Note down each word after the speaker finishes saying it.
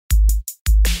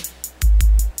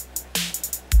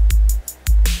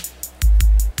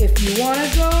If you wanna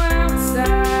go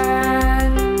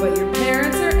outside, but your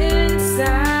parents are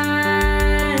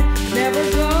inside, never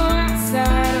go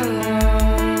outside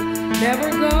alone. Never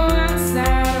go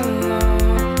outside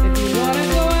alone. If you wanna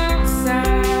go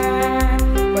outside,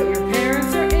 but your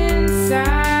parents are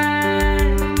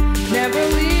inside, never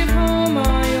leave home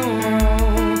on your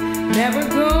own. Never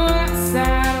go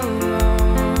outside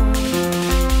alone.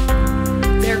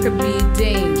 There could be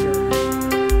danger.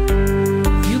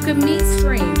 You could meet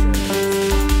strangers.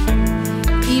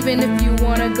 Even if you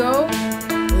wanna go,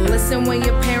 listen when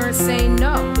your parents say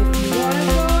no. If you wanna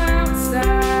go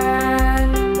outside,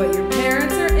 but your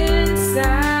parents are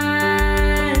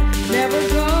inside, never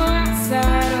go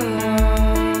outside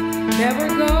alone. Never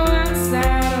go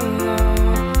outside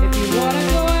alone. If you wanna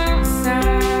go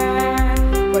outside,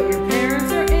 but your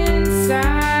parents are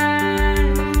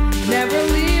inside, never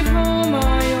leave home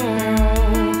on your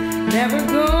own. Never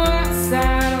go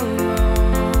outside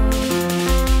alone.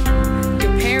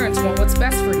 Your parents want what's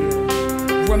best for you.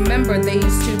 Remember, they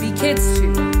used to be kids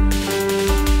too.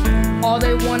 All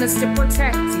they want is to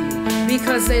protect you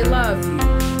because they love you,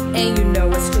 and you know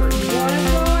it's true.